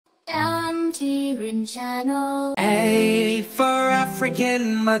Frontier Channel. A for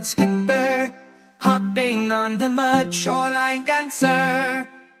African mud skipper, hopping on the mud shoreline dancer.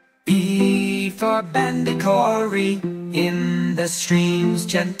 B for bandicoot, in the stream's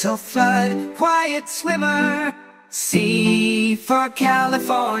gentle flood, quiet swimmer. C for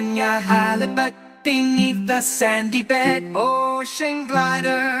California halibut, beneath the sandy bed, ocean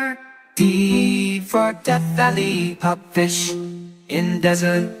glider. D for Death Valley pupfish, in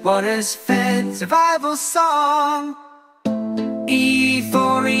desert waters fed, survival song. E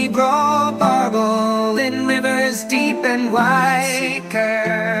for Ebro barbel, in rivers deep and wide.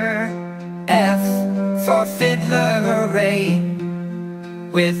 F for fiddler array,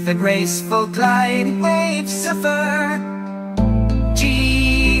 with a graceful glide, waves suffer.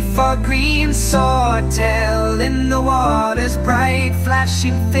 G for green swordtail, in the water's bright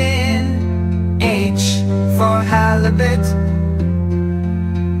flashing fin. H for halibut,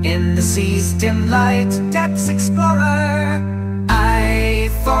 in the sea's dim light, depths explorer. I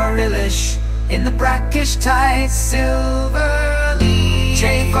for Ilish, in the brackish tide, silver leaf.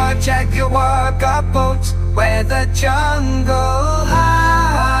 J for jaguar boat, where the jungle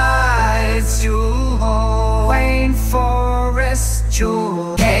hides. Jewel, Wayne Forest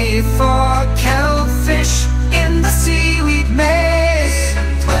jewel. K for kelpfish, in the seaweed maze.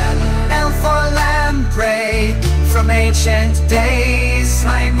 L for lamprey, from ancient days,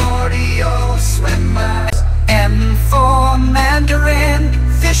 primordial swimmer. M for mandarin,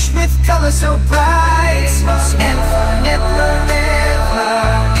 fish with color so bright. N for nibbler,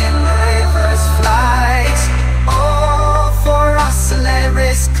 in the river's flight. O for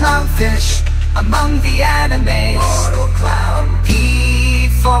ocellaris, clownfish, among the animes. Mortal clown. P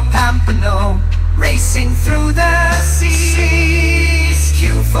for pampano, racing through the seas.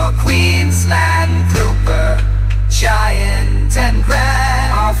 Q for Queensland grouper, giant and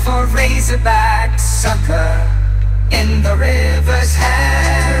grand. R for razorback sucker, in the river's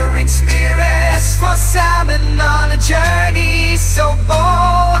herring spear. S for salmon on a journey so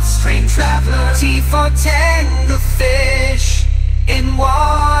bold, stream traveler. T for tanglefish, in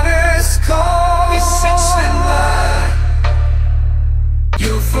waters cold, swimmer.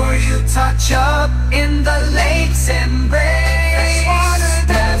 U for Utah chub, in the lake's embrace.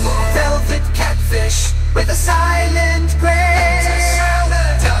 Devil, velvet catfish, with a silent grace.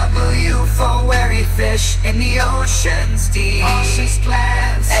 W for wary fish, in the ocean's deep.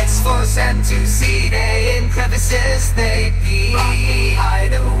 X for Santucide, in crevices they peep.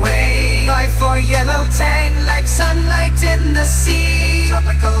 Hide away. Y for yellow tang, like sunlight in the sea.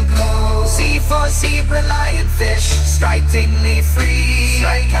 Tropical glow. C for zebra lionfish, strikingly free.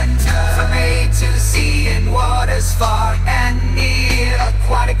 From A to Z, in waters far and near.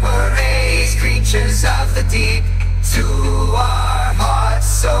 Aquatic berets, creatures of the deep, to our hearts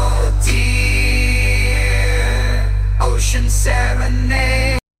so dear. Ocean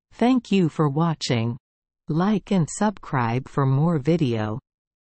serenade. Thank you for watching. Like and subscribe for more video.